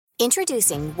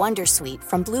Introducing Wondersuite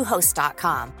from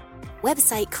Bluehost.com.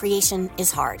 Website creation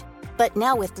is hard, but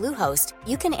now with Bluehost,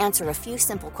 you can answer a few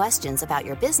simple questions about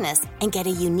your business and get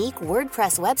a unique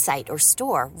WordPress website or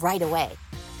store right away.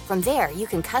 From there, you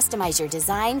can customize your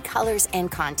design, colors,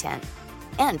 and content.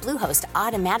 And Bluehost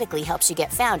automatically helps you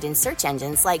get found in search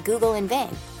engines like Google and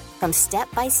Bing. From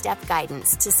step-by-step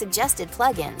guidance to suggested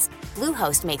plugins,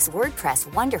 Bluehost makes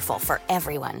WordPress wonderful for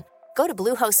everyone. Go to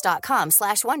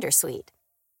bluehost.com/wondersuite.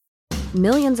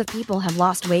 Millions of people have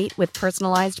lost weight with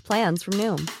personalized plans from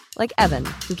Noom. Like Evan,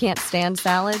 who can't stand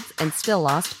salads and still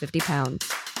lost 50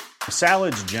 pounds.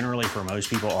 Salads generally for most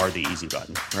people are the easy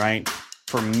button, right?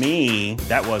 For me,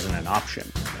 that wasn't an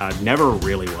option. I never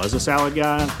really was a salad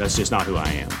guy. That's just not who I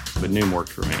am. But Noom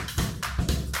worked for me.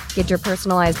 Get your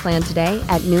personalized plan today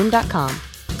at Noom.com.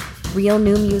 Real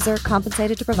Noom user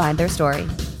compensated to provide their story.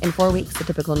 In 4 weeks, the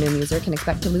typical Noom user can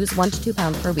expect to lose 1 to 2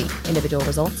 pounds per week. Individual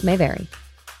results may vary.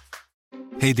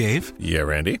 Hey, Dave. Yeah,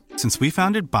 Randy. Since we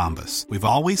founded Bombas, we've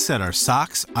always said our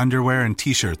socks, underwear, and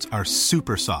T-shirts are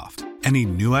super soft. Any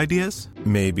new ideas?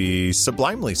 Maybe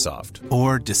sublimely soft.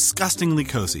 Or disgustingly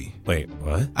cozy. Wait,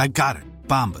 what? I got it.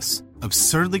 Bombas.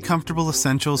 Absurdly comfortable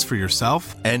essentials for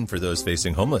yourself and for those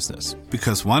facing homelessness.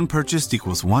 Because one purchased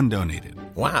equals one donated.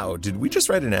 Wow, did we just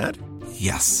write an ad?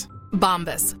 Yes.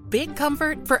 Bombas. Big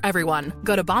comfort for everyone.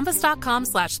 Go to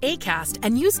bombas.com/ACAST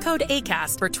and use code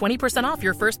ACAST for 20% off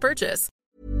your first purchase.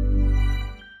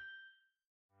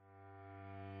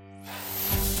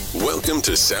 Welcome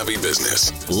to Savvy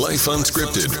Business, Life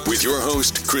Unscripted, with your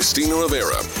host, Christina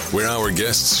Rivera, where our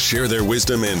guests share their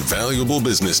wisdom and valuable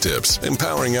business tips,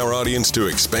 empowering our audience to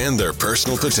expand their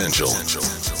personal potential.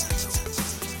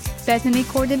 Bethany,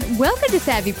 Corbin, welcome to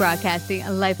Savvy Broadcasting,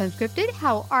 Life Unscripted.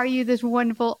 How are you this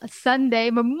wonderful Sunday,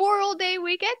 Memorial Day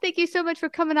weekend? Thank you so much for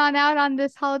coming on out on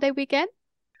this holiday weekend.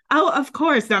 Oh, of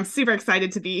course. I'm super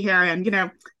excited to be here. And, you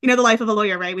know the life of a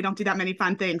lawyer, right? We don't do that many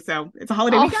fun things. So it's a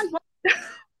holiday weekend.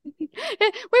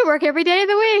 We work every day of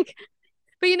the week.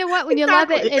 But you know what? When you love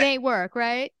it, it ain't work,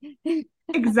 right?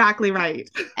 Exactly right.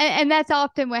 And that's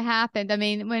often what happened. I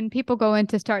mean, when people go in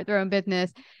to start their own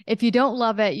business, if you don't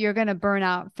love it, you're going to burn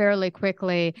out fairly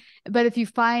quickly. But if you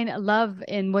find love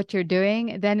in what you're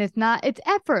doing, then it's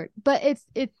effort, but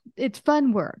it's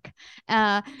fun work.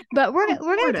 But we're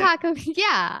going to talk,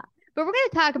 yeah. But we're going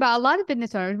to talk about a lot of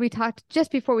business owners. We talked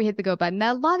just before we hit the go button.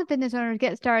 Now, a lot of business owners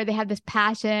get started. They have this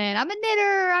passion. I'm a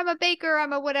knitter. I'm a baker.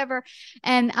 I'm a whatever.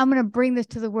 And I'm going to bring this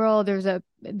to the world. There's a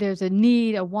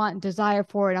need, a want, desire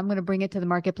for it. I'm going to bring it to the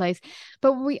marketplace.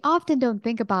 But what we often don't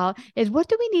think about is, what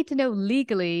do we need to know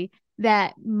legally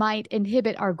that might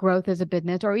inhibit our growth as a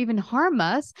business or even harm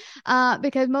us?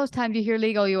 Because most times you hear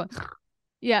legal, you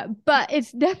yeah, but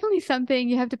it's definitely something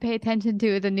you have to pay attention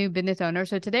to as a new business owner.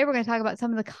 So today we're going to talk about some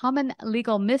of the common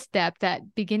legal missteps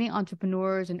that beginning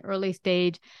entrepreneurs and early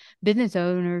stage business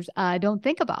owners don't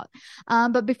think about.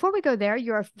 But before we go there,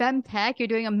 you're a femtech. You're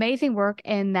doing amazing work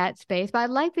in that space. But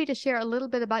I'd like for you to share a little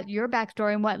bit about your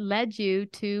backstory and what led you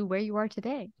to where you are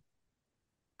today.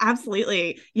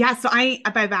 Absolutely. Yeah. So I,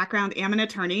 by background, am an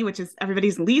attorney, which is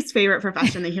everybody's least favorite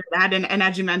profession. They hear that. And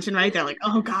as you mentioned, right, they're like,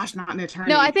 oh gosh, not an attorney.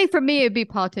 No, I think for me, it'd be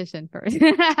politician first.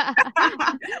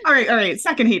 All right.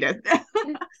 Second hated.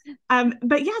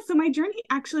 But yeah, so my journey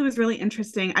actually was really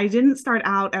interesting. I didn't start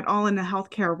out at all in the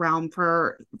healthcare realm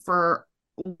for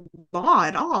law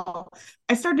at all.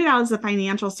 I started out as a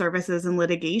financial services and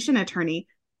litigation attorney.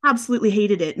 Absolutely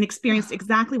hated it and experienced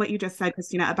exactly what you just said,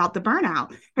 Christina, about the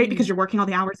burnout, right? Because you're working all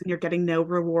the hours and you're getting no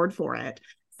reward for it.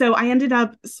 So I ended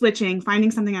up switching, finding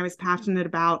something I was passionate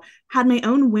about, had my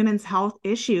own women's health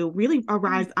issue really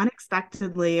arise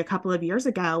unexpectedly a couple of years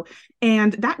ago.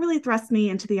 And that really thrust me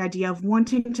into the idea of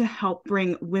wanting to help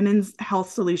bring women's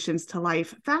health solutions to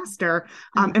life faster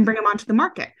and bring them onto the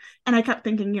market. And I kept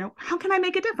thinking, how can I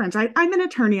make a difference? I'm an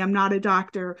attorney. I'm not a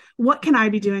doctor. What can I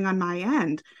be doing on my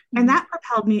end? And that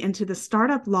propelled me into the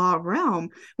startup law realm,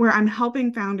 where I'm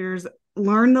helping founders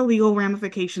learn the legal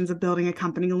ramifications of building a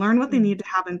company, learn what they need to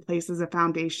have in place as a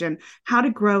foundation, how to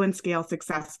grow and scale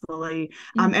successfully,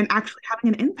 and actually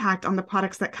having an impact on the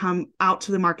products that come out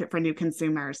to the market for new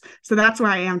consumers. So that's where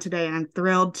I am today. And I'm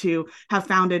thrilled to have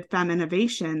founded Fem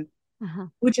Innovation,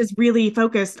 which is really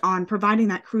focused on providing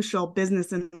that crucial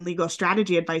business and legal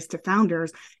strategy advice to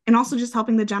founders, and also just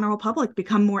helping the general public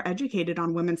become more educated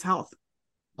on women's health.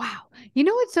 Wow. You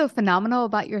know what's so phenomenal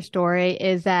about your story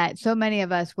is that so many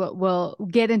of us will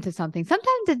get into something.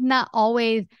 Sometimes it's not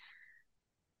always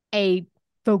a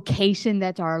vocation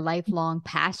that's our lifelong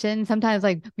passion. Sometimes,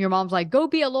 like, your mom's like, go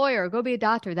be a lawyer, go be a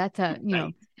doctor. That's a,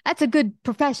 that's a good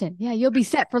profession. Yeah, you'll be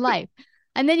set for life.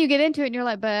 And then you get into it and you're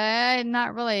like, but I'm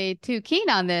not really too keen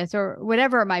on this or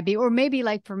whatever it might be. Or maybe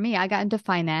like for me, I got into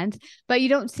finance, but you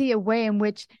don't see a way in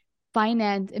which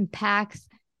finance impacts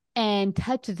and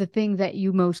touches the things that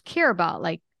you most care about,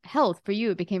 like health. For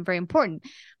you, it became very important.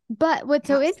 But what's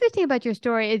so interesting about your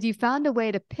story is you found a way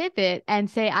to pivot and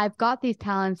say, I've got these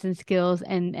talents and skills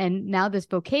and now this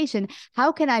vocation.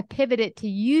 How can I pivot it to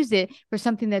use it for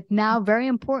something that's now very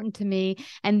important to me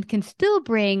and can still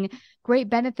bring great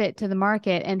benefit to the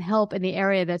market and help in the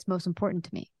area that's most important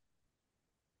to me?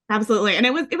 Absolutely. And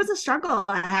it was a struggle,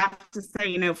 I have to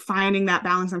say, finding that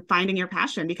balance and finding your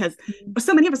passion, because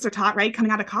so many of us are taught, right, coming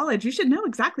out of college, you should know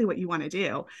exactly what you want to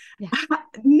do. Yeah.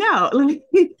 No,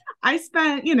 I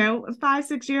spent,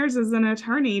 5-6 years as an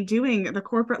attorney doing the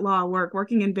corporate law work,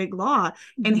 working in big law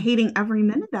and hating every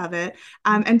minute of it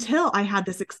until I had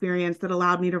this experience that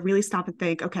allowed me to really stop and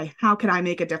think, okay, how could I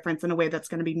make a difference in a way that's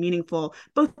going to be meaningful,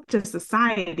 both to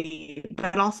society,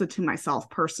 but also to myself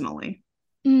personally.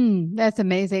 That's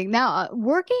amazing. Now,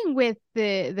 working with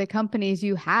the companies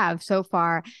you have so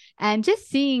far and just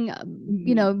seeing,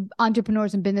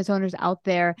 entrepreneurs and business owners out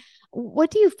there,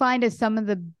 what do you find as some of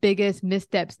the biggest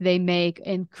missteps they make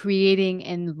in creating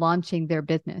and launching their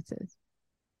businesses?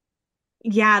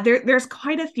 Yeah, there's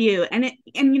quite a few. And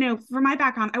for my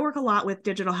background, I work a lot with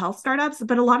digital health startups,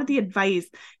 but a lot of the advice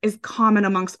is common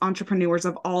amongst entrepreneurs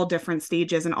of all different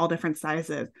stages and all different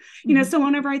sizes. So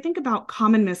whenever I think about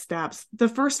common missteps, the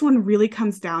first one really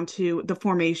comes down to the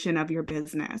formation of your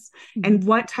business. And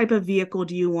what type of vehicle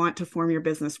do you want to form your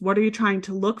business? What are you trying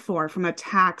to look for from a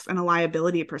tax and a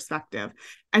liability perspective?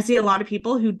 I see a lot of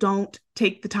people who don't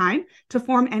take the time to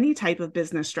form any type of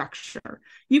business structure.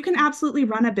 You can absolutely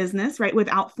run a business, right,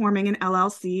 without forming an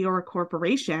LLC or a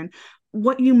corporation.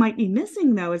 What you might be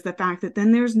missing, though, is the fact that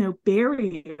then there's no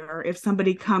barrier if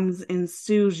somebody comes and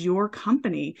sues your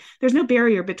company. There's no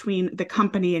barrier between the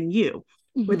company and you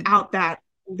without that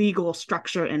legal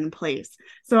structure in place.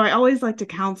 So I always like to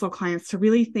counsel clients to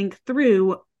really think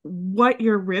through what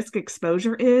your risk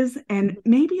exposure is, and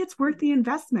maybe it's worth the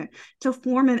investment to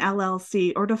form an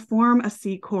LLC or to form a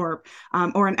C Corp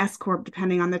or an S Corp,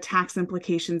 depending on the tax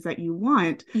implications that you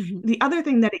want. The other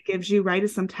thing that it gives you, right,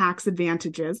 is some tax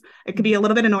advantages. It could be a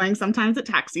little bit annoying sometimes at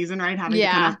tax season, right, having to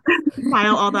kind of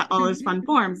file all those fun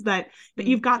forms, but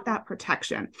you've got that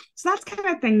protection. So that's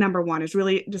kind of thing number one, is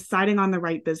really deciding on the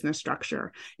right business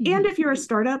structure. And if you're a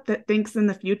startup that thinks in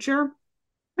the future,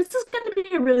 this is going to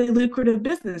be a really lucrative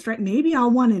business, right? Maybe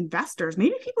I'll want investors.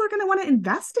 Maybe people are going to want to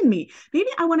invest in me. Maybe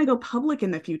I want to go public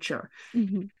in the future,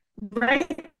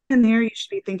 right? And there you should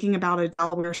be thinking about a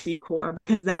Delaware C Corp,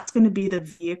 because that's going to be the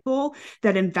vehicle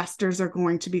that investors are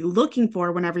going to be looking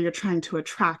for whenever you're trying to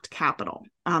attract capital.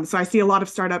 So I see a lot of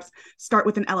startups start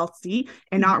with an LLC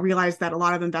and not realize that a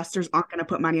lot of investors aren't going to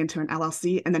put money into an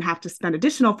LLC and then have to spend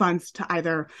additional funds to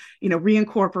either,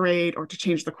 reincorporate or to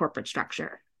change the corporate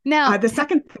structure. Now, the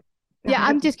second. Yeah,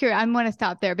 I'm just curious. I want to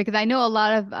stop there because I know a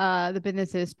lot of the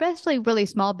businesses, especially really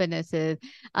small businesses,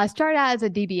 start out as a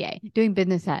DBA, doing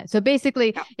business as. So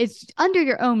basically, it's under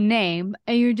your own name,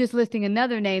 and you're just listing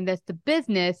another name that's the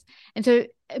business. And so,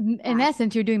 in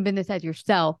essence, you're doing business as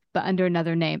yourself, but under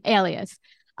another name, alias.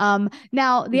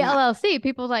 Now the LLC,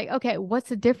 people are like, okay, what's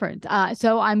the difference?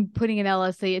 So I'm putting an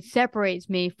LLC. It separates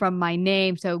me from my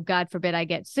name. So God forbid I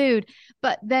get sued.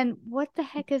 But then, what the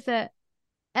heck is a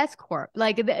S Corp?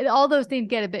 Like all those things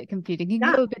get a bit confusing. Can you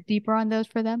go a bit deeper on those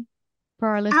for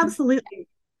our listeners?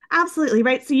 Absolutely.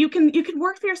 Right. So you can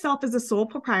work for yourself as a sole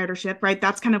proprietorship, right?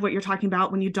 That's kind of what you're talking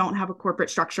about when you don't have a corporate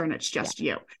structure and it's just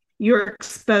you. You're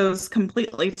exposed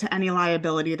completely to any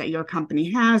liability that your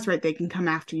company has, right? They can come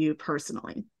after you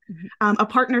personally. A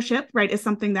partnership, right, is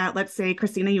something that, let's say,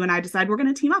 Christina, you and I decide we're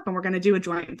going to team up and we're going to do a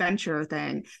joint venture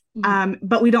thing.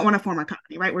 But we don't want to form a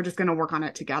company, right? We're just going to work on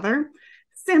it together.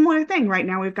 Similar thing. Right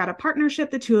now, we've got a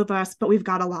partnership, the two of us, but we've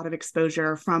got a lot of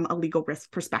exposure from a legal risk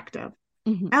perspective.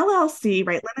 LLC,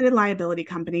 right, limited liability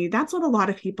company, that's what a lot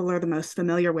of people are the most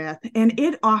familiar with. And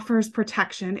it offers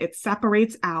protection. It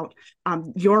separates out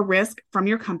your risk from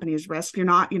your company's risk. You're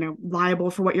not, liable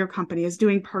for what your company is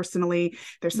doing personally.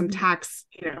 There's some tax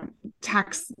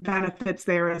benefits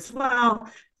there as well,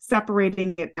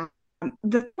 separating it out.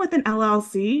 With an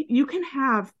LLC, you can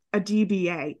have a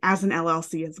DBA as an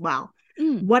LLC as well.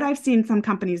 What I've seen some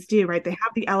companies do, right? They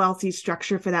have the LLC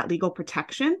structure for that legal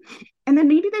protection. And then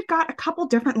maybe they've got a couple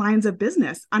different lines of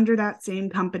business under that same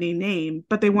company name,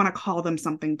 but they want to call them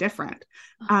something different.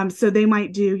 So they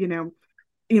might do,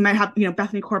 you might have,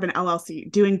 Bethany Corbin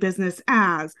LLC doing business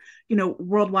as,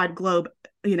 Worldwide Globe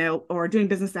or doing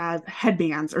business as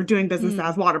headbands or doing business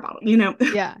as water bottle,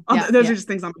 Yeah. those are just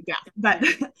things on my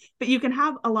desk. But you can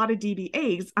have a lot of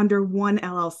DBAs under one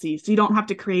LLC. So you don't have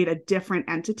to create a different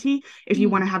entity if you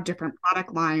want to have different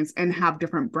product lines and have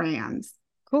different brands.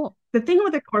 Cool. The thing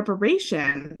with a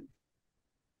corporation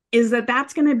is that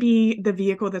that's going to be the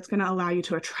vehicle that's going to allow you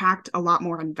to attract a lot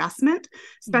more investment,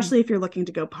 especially if you're looking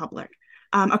to go public.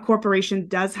 A corporation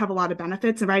does have a lot of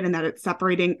benefits, right? In that it's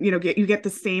separating, you get the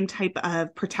same type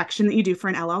of protection that you do for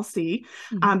an LLC.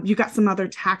 You've got some other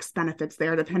tax benefits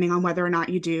there, depending on whether or not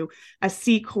you do a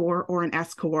C Corp or an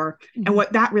S Corp. And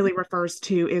what that really refers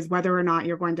to is whether or not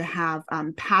you're going to have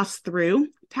pass-through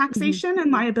taxation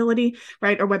and liability,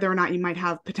 right? Or whether or not you might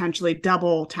have potentially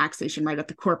double taxation, right? At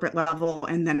the corporate level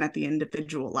and then at the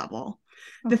individual level.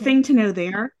 The thing to know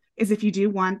there is if you do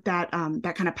want that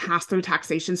that kind of pass-through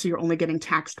taxation, so you're only getting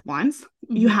taxed once,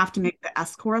 you have to make the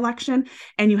S Corp election,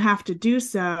 and you have to do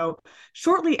so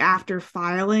shortly after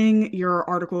filing your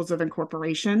articles of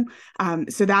incorporation.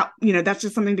 So that, that's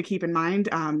just something to keep in mind.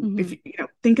 If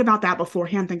think about that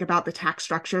beforehand, think about the tax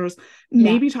structures,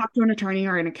 maybe talk to an attorney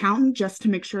or an accountant just to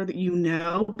make sure that you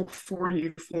know before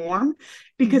you form,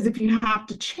 because if you have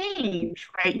to change,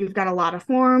 right, you've got a lot of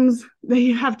forms that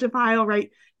you have to file, right?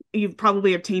 You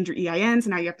probably obtained your EIN, so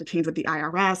now you have to change with the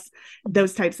IRS,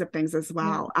 those types of things as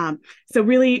well. So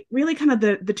really kind of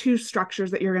the two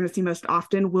structures that you're going to see most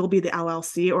often will be the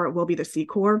LLC or it will be the C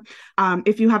Corp.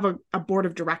 If you have a board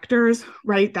of directors,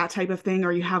 right, that type of thing,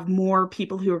 or you have more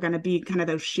people who are going to be kind of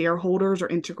those shareholders or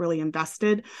integrally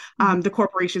invested, the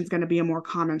corporation is going to be a more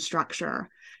common structure.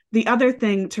 The other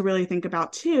thing to really think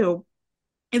about too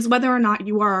is whether or not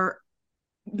you are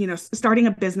starting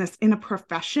a business in a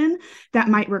profession that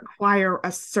might require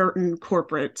a certain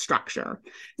corporate structure.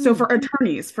 So for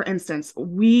attorneys, for instance,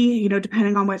 we,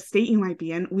 depending on what state you might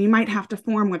be in, we might have to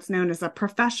form what's known as a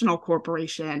professional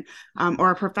corporation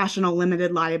or a professional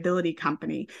limited liability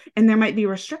company. And there might be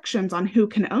restrictions on who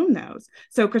can own those.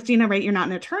 So Christina, right, you're not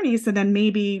an attorney. So then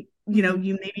maybe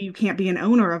you can't be an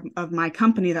owner of my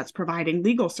company that's providing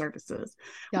legal services.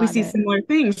 We see similar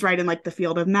things, right, in like the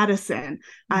field of medicine.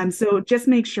 So just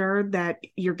make sure that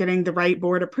you're getting the right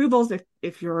board approvals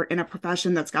if you're in a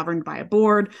profession that's governed by a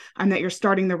board, and that you're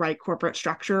starting the right corporate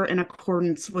structure in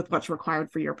accordance with what's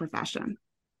required for your profession.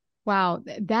 Wow,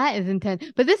 that is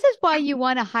intense. But this is why you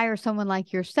want to hire someone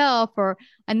like yourself or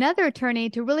another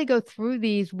attorney to really go through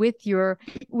these with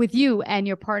you and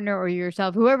your partner or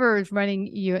yourself, whoever is running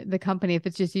the company, if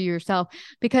it's just you yourself,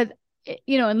 because,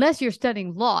 unless you're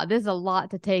studying law, there's a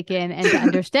lot to take in and to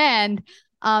understand.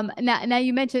 Now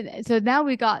you mentioned, so now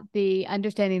we got the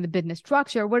understanding the business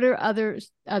structure. What are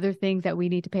other things that we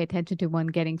need to pay attention to when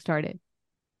getting started?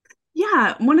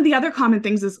 Yeah. One of the other common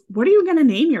things is, what are you going to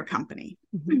name your company?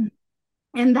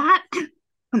 And that,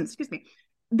 excuse me,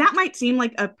 that might seem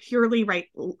like a purely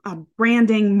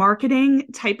branding,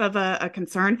 marketing type of a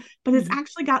concern, but it's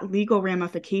actually got legal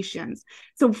ramifications.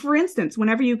 So for instance,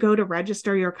 whenever you go to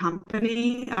register your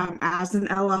company as an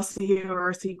LLC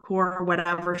or a C Corp or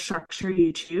whatever structure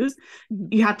you choose,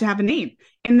 you have to have a name.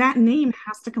 And that name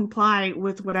has to comply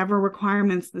with whatever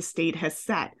requirements the state has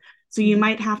set. So you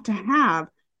might have to have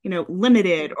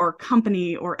limited or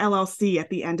company or LLC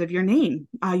at the end of your name.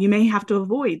 You may have to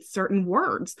avoid certain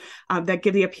words that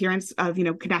give the appearance of,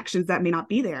 connections that may not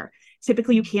be there.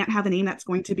 Typically, you can't have a name that's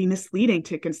going to be misleading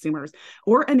to consumers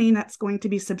or a name that's going to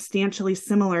be substantially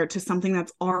similar to something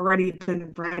that's already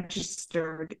been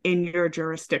registered in your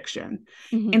jurisdiction.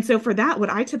 And so for that,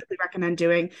 what I typically recommend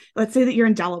doing, let's say that you're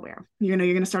in Delaware, you're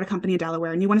going to start a company in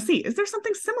Delaware and you want to see, is there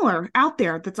something similar out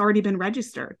there that's already been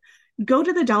registered? Go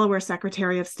to the Delaware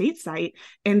Secretary of State site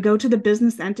and go to the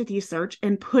business entity search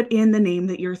and put in the name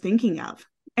that you're thinking of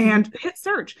and hit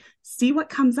search, see what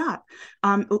comes up.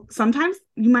 Sometimes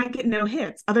you might get no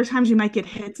hits. Other times you might get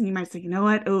hits and you might say, you know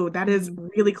what? Oh, that is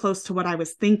really close to what I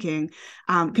was thinking.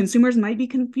 Consumers might be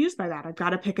confused by that. I've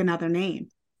got to pick another name.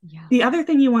 Yeah. The other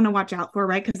thing you want to watch out for,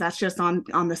 right, because that's just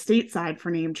on the state side for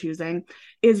name choosing,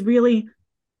 is really,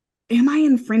 am I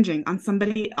infringing on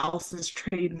somebody else's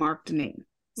trademarked name?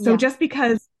 So just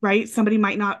because, right, somebody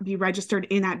might not be registered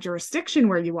in that jurisdiction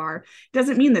where you are,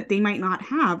 doesn't mean that they might not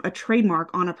have a trademark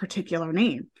on a particular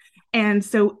name. And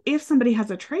so if somebody has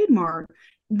a trademark,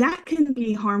 that can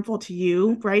be harmful to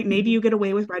you, right? Maybe you get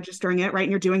away with registering it, right?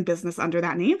 And you're doing business under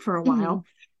that name for a while.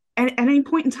 And at any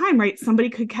point in time, right, somebody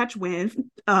could catch wind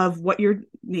of what your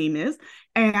name is,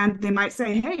 and they might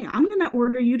say, hey, I'm going to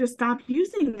order you to stop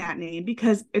using that name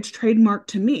because it's trademarked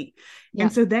to me. Yeah.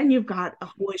 And so then you've got a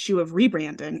whole issue of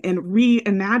rebranding and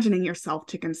reimagining yourself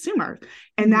to consumers,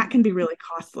 and that can be really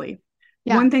costly.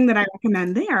 Yeah. One thing that I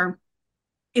recommend there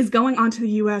is going onto the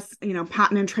US,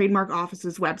 Patent and Trademark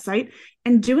Office's website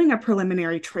and doing a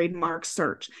preliminary trademark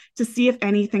search to see if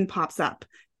anything pops up.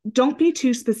 Don't be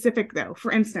too specific though.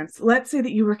 For instance, let's say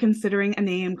that you were considering a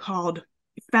name called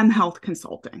Fem Health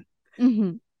Consulting.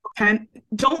 Mm-hmm. And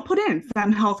don't put in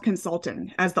Fem Health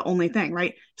Consulting as the only thing,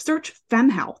 right? Search Fem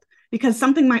Health, because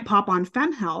something might pop on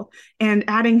Fem Health, and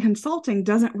adding consulting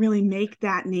doesn't really make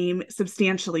that name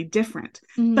substantially different.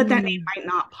 But that name might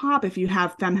not pop if you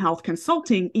have Fem Health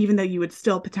Consulting, even though you would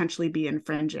still potentially be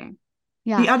infringing.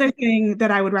 Yeah. The other thing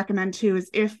that I would recommend too is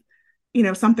if,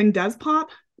 something does pop,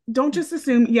 don't just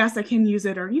assume, yes, I can use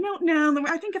it, or, no,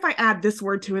 I think if I add this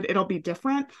word to it, it'll be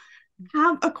different.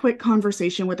 Have a quick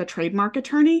conversation with a trademark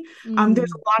attorney.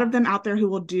 There's a lot of them out there who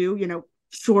will do,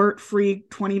 short, free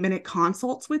 20-minute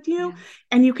consults with you.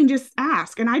 And you can just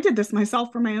ask. And I did this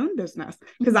myself for my own business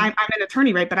because I'm an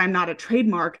attorney, right? But I'm not a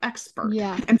trademark expert.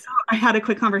 Yeah. And so I had a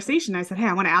quick conversation. I said, hey,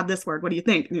 I want to add this word. What do you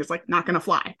think? And he was like, not going to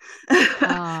fly.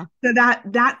 So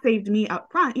that saved me up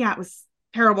front. Yeah, it was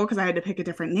terrible because I had to pick a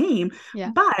different name.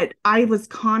 Yeah. But I was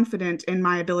confident in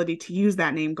my ability to use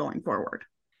that name going forward.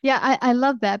 Yeah, I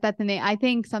love that, Bethany. I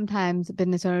think sometimes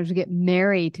business owners get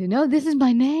married to, no, this is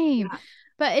my name. Yeah.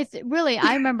 But it's really,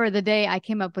 I remember the day I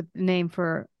came up with the name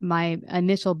for my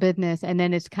initial business, and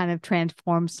then it's kind of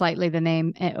transformed slightly the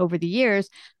name over the years.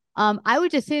 I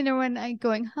would just sit there when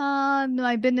going,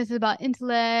 my business is about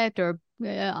intellect, or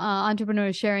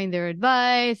entrepreneurs sharing their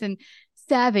advice, and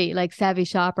savvy, like savvy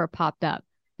shopper popped up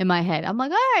in my head. I'm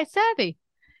like, all right, savvy.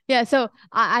 Yeah, so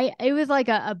it was like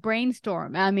a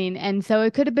brainstorm. I mean, and so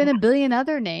it could have been a billion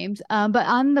other names. But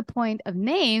on the point of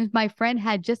names, my friend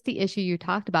had just the issue you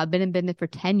talked about, been in business for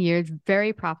 10 years,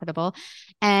 very profitable.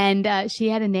 And she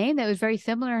had a name that was very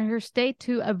similar in her state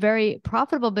to a very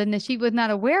profitable business she was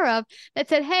not aware of that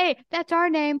said, hey, that's our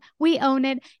name. We own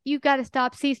it. You've got to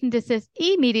stop, cease and desist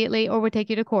immediately, or we'll take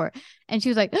you to court. And she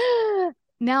was like,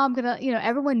 now I'm going to,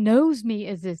 everyone knows me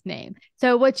as this name.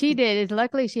 So what she did is,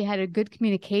 luckily she had a good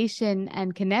communication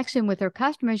and connection with her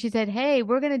customers. She said, hey,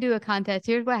 we're going to do a contest.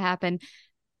 Here's what happened.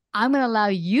 I'm going to allow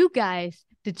you guys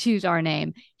to choose our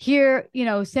name here.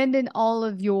 Send in all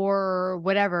of your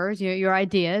whatevers, your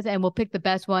ideas, and we'll pick the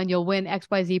best one. You'll win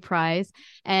XYZ prize.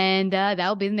 And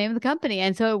that'll be the name of the company.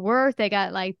 And so it worked. They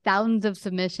got like thousands of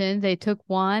submissions. They took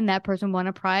one, that person won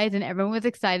a prize, and everyone was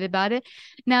excited about it.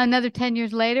 Now, another 10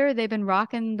 years later, they've been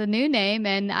rocking the new name,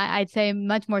 and I'd say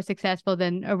much more successful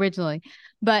than originally.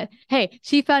 But hey,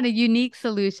 she found a unique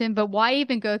solution, but why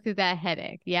even go through that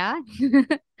headache? Yeah.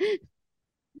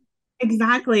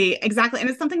 Exactly. And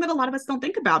it's something that a lot of us don't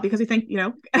think about because we think,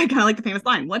 kind of like the famous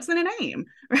line, what's in a name,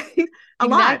 right? A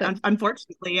lot,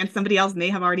 unfortunately, and somebody else may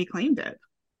have already claimed it.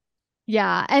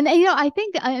 Yeah. And, I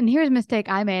think, and here's a mistake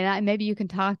I made, and maybe you can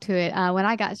talk to it. When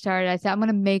I got started, I said, I'm going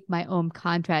to make my own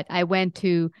contract. I went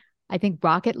to, I think,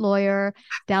 Rocket Lawyer,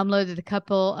 downloaded a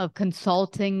couple of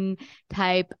consulting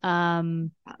type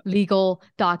legal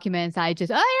documents. I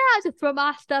just throw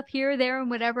my stuff here, there, and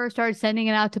whatever, started sending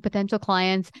it out to potential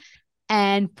clients.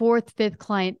 And fourth, fifth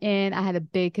client in, I had a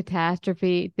big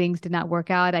catastrophe. Things did not work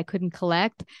out. I couldn't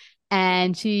collect.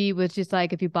 And she was just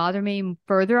like, if you bother me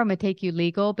further, I'm going to take you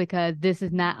legal because this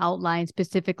is not outlined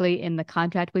specifically in the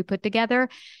contract we put together.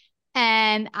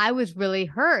 And I was really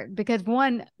hurt because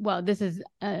this is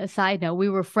a side note. We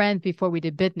were friends before we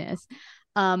did business.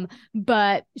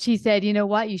 But she said, you know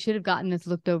what, you should have gotten this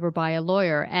looked over by a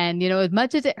lawyer. And, as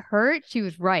much as it hurt, she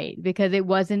was right because it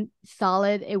wasn't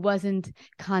solid. It wasn't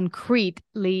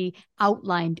concretely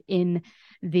outlined in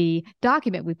the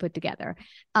document we put together.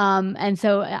 And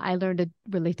so I learned a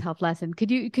really tough lesson. Could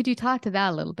you talk to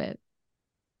that a little bit?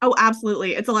 Oh,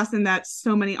 absolutely. It's a lesson that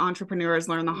so many entrepreneurs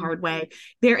learn the hard way.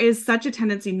 There is such a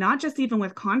tendency, not just even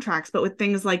with contracts, but with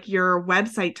things like your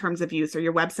website terms of use or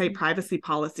your website privacy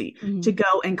policy, to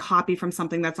go and copy from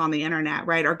something that's on the internet,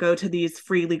 right? Or go to these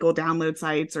free legal download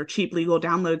sites or cheap legal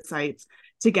download sites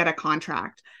to get a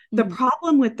contract. The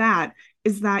problem with that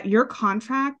is that your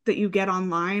contract that you get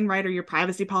online, right, or your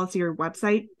privacy policy or your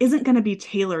website isn't going to be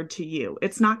tailored to you.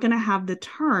 It's not going to have the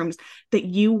terms that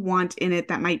you want in it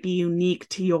that might be unique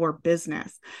to your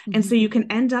business. And so you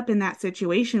can end up in that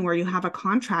situation where you have a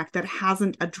contract that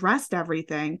hasn't addressed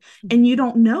everything, and you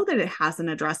don't know that it hasn't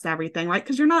addressed everything, right?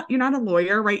 Because you're not a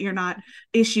lawyer, right? You're not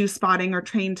issue spotting or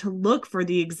trained to look for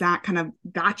the exact kind of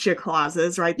gotcha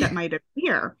clauses, right, that might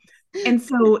appear. And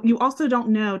so you also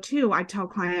don't know too. I tell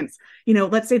clients,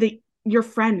 let's say that your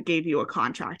friend gave you a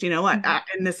contract,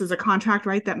 and this is a contract,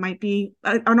 right, that might be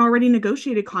an already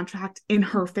negotiated contract in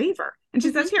her favor. And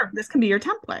she says, here, this can be your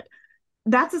template.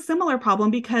 that's a similar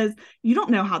problem because you don't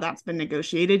know how that's been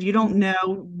negotiated. You don't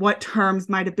know what terms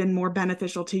might have been more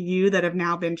beneficial to you that have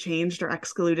now been changed or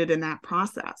excluded in that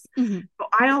process. So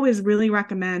I always really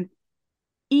recommend,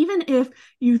 even if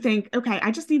you think, okay, I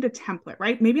just need a template,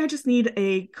 right? Maybe I just need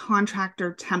a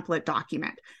contractor template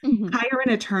document. Hire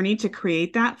an attorney to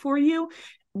create that for you,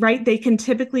 right? They can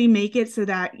typically make it so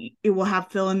that it will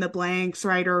have fill in the blanks,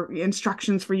 right? Or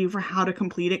instructions for you for how to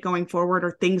complete it going forward,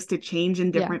 or things to change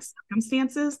in different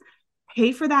circumstances.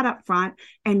 Pay for that up front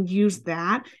and use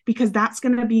that, because that's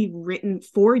going to be written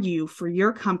for you, for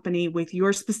your company, with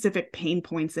your specific pain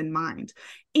points in mind.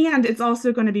 And it's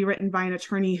also going to be written by an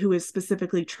attorney who is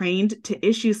specifically trained to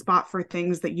issue spot for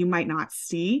things that you might not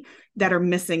see that are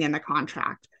missing in the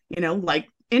contract, like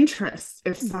interest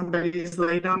if somebody's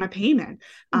late on a payment.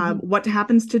 What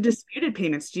happens to disputed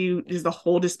payments? Is the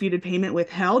whole disputed payment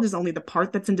withheld? Is only the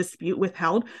part that's in dispute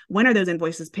withheld? When are those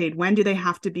invoices paid? When do they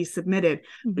have to be submitted?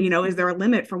 Is there a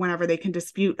limit for whenever they can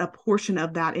dispute a portion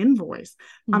of that invoice?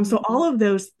 So all of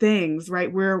those things, right,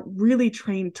 we're really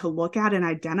trained to look at and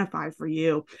identify for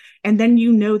you. And then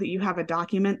that you have a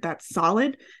document that's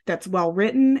solid, that's well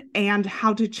written, and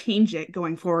how to change it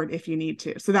going forward if you need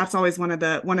to. So that's always one of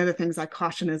the things I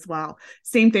caution as well.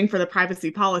 Same thing for the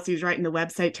privacy policies, right, in the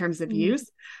website terms of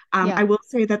use. I will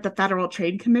say that the Federal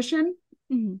Trade Commission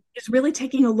is really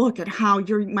taking a look at how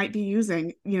you might be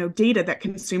using, data that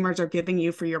consumers are giving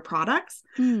you for your products.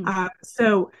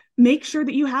 So make sure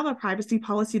that you have a privacy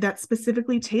policy that's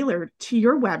specifically tailored to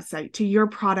your website, to your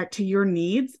product, to your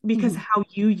needs, because how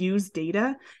you use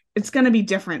data, it's going to be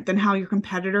different than how your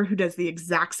competitor who does the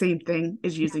exact same thing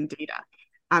is using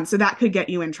data. So that could get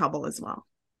you in trouble as well.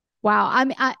 Wow. I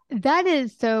mean, that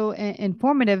is so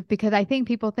informative, because I think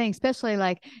people think, especially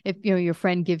like if, your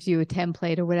friend gives you a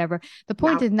template or whatever, the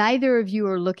point is neither of you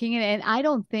are looking at it. And I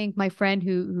don't think my friend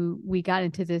who we got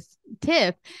into this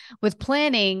tip was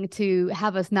planning to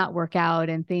have us not work out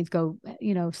and things go,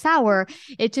 sour.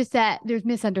 It's just that there's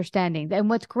misunderstandings.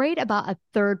 And what's great about a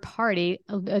third party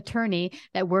attorney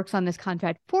that works on this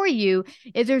contract for you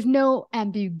is there's no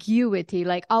ambiguity,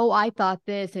 like, oh, I thought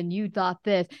this and you thought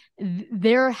this.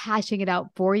 They're hashing it out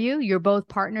for you. You're both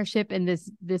partnership in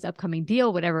this upcoming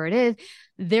deal, whatever it is.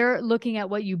 They're looking at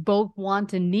what you both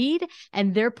want and need,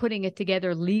 and they're putting it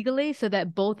together legally so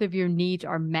that both of your needs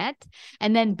are met.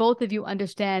 And then both of you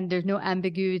understand there's no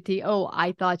ambiguity. Oh,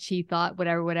 I thought, she thought,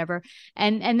 whatever.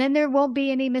 And then there won't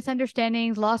be any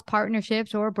misunderstandings, lost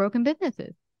partnerships, or broken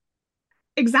businesses.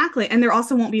 Exactly. And there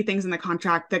also won't be things in the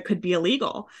contract that could be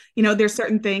illegal. There's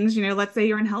certain things, let's say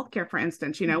you're in healthcare, for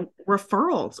instance,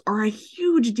 referrals are a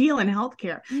huge deal in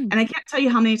healthcare. And I can't tell you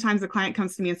how many times the client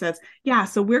comes to me and says, yeah,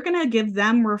 so we're going to give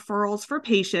them referrals for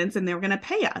patients and they're going to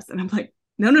pay us. And I'm like,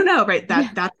 no, right.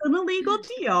 That's an illegal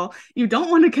deal. You don't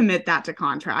want to commit that to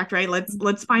contract, right?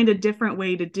 Let's find a different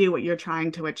way to do what you're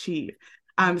trying to achieve.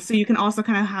 So you can also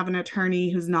kind of have an attorney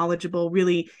who's knowledgeable,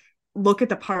 really look at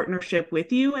the partnership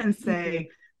with you and say,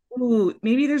 ooh,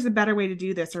 maybe there's a better way to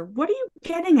do this, or what are you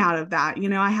getting out of that?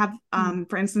 I have,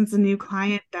 for instance, a new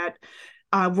client that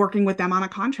working with them on a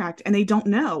contract, and they don't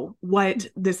know what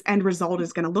this end result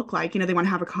is going to look like. They want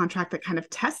to have a contract that kind of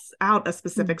tests out a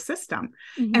specific system.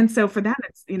 And so for them,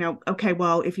 it's, okay,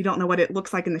 well, if you don't know what it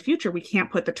looks like in the future, we can't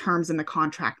put the terms in the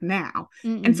contract now.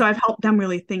 And so I've helped them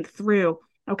really think through,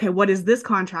 okay, what does this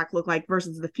contract look like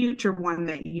versus the future one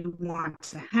that you want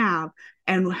to have?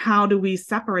 And how do we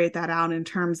separate that out in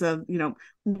terms of,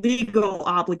 legal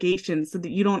obligations so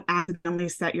that you don't accidentally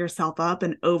set yourself up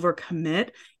and overcommit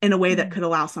in a way that could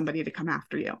allow somebody to come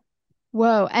after you?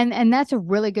 Whoa. And that's a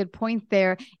really good point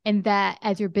there. And that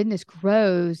as your business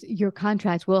grows, your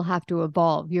contracts will have to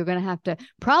evolve. You're going to have to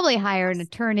probably hire an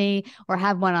attorney or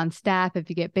have one on staff if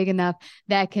you get big enough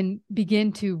that can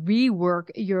begin to rework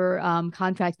your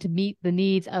contracts to meet the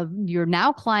needs of your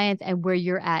now clients and where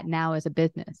you're at now as a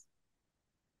business.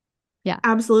 Yeah,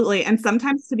 absolutely. And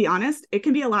sometimes, to be honest, it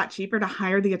can be a lot cheaper to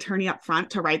hire the attorney up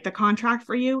front to write the contract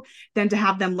for you than to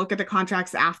have them look at the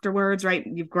contracts afterwards, right?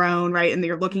 You've grown, right? And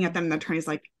you're looking at them and the attorney's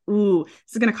like, ooh,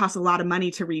 this is going to cost a lot of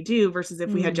money to redo versus if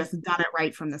we had just done it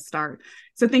right from the start.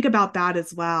 So think about that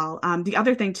as well. The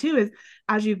other thing too is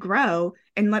as you grow,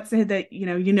 and let's say that,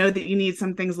 you know that you need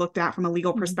some things looked at from a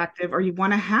legal perspective, or you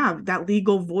want to have that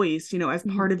legal voice, as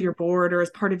part of your board or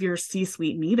as part of your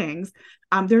C-suite meetings.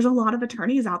 There's a lot of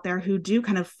attorneys out there who do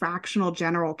kind of fractional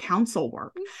general counsel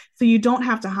work. So you don't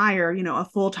have to hire, a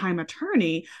full-time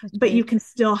attorney, but you can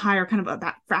still hire kind of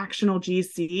that fractional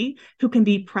GC who can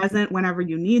be present whenever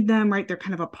you need them, right? They're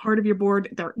kind of a part of your board.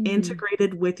 They're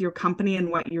integrated with your company and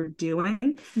what you're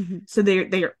doing. So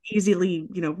they are easily,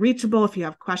 reachable if you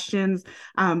have questions,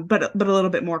 but a little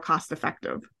bit more cost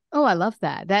effective. Oh, I love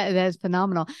that. That is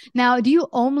phenomenal. Now, do you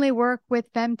only work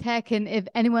with femtech? And if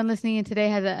anyone listening in today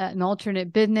has an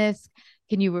alternate business,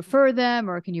 can you refer them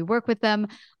or can you work with them?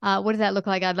 What does that look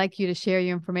like? I'd like you to share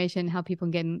your information, how people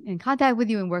can get in contact with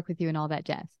you and work with you and all that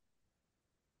jazz.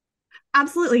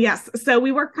 Absolutely, yes. So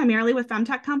we work primarily with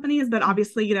femtech companies, but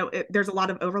obviously, there's a lot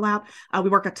of overlap. We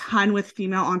work a ton with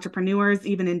female entrepreneurs,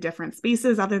 even in different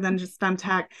spaces other than just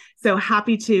femtech. So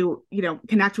happy to,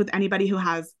 connect with anybody who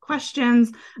has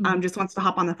questions, just wants to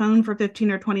hop on the phone for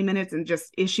 15 or 20 minutes and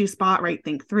just issue spot, right?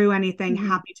 Think through anything.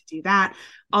 Happy to do that.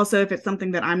 Also, if it's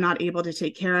something that I'm not able to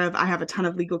take care of, I have a ton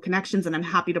of legal connections and I'm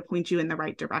happy to point you in the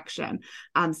right direction.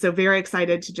 So very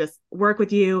excited to just work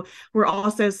with you. We're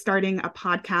also starting a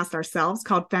podcast ourselves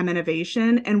called Fem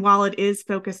Innovation. And while it is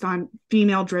focused on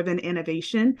female-driven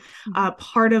innovation,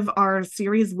 part of our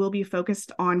series will be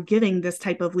focused on giving this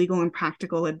type of legal and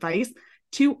practical advice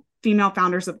to female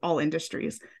founders of all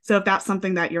industries. So if that's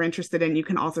something that you're interested in, you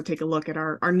can also take a look at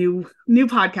our new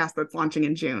podcast that's launching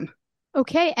in June.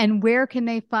 Okay. And where can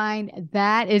they find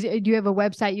that? Do you have a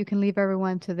website you can leave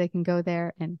everyone so they can go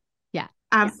there? And yeah.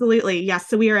 Absolutely. Yes.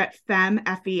 So we are at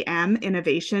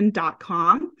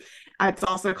feminnovation.com. It's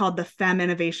also called the Fem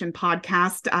Innovation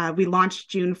Podcast. We launched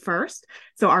June 1st.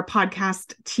 So our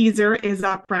podcast teaser is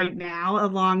up right now,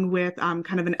 along with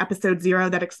kind of an episode 0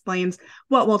 that explains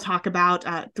what we'll talk about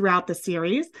throughout the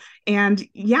series. And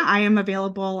yeah, I am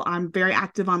available. I'm very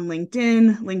active on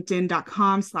LinkedIn,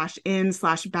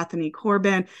 linkedin.com/in/Bethany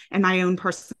Corbin. And my own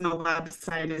personal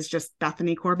website is just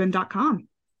bethanycorbin.com.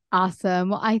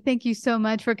 Awesome. Well, I thank you so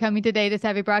much for coming today to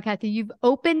Savvy Broadcasting. You've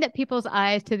opened people's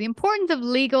eyes to the importance of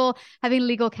having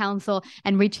legal counsel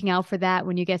and reaching out for that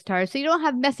when you get started so you don't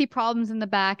have messy problems in the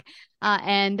back.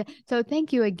 And so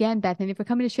thank you again, Bethany, for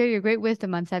coming to share your great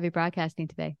wisdom on Savvy Broadcasting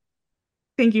today.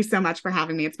 Thank you so much for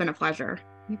having me. It's been a pleasure.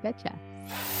 You betcha.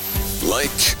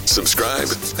 Like, subscribe,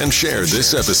 and share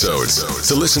this episode.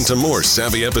 To listen to more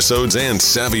savvy episodes and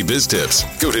savvy biz tips,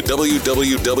 go to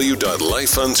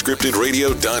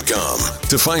www.lifeunscriptedradio.com.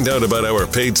 To find out about our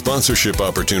paid sponsorship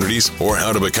opportunities or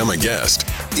how to become a guest,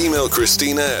 email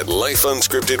Christina at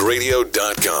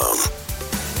lifeunscriptedradio.com.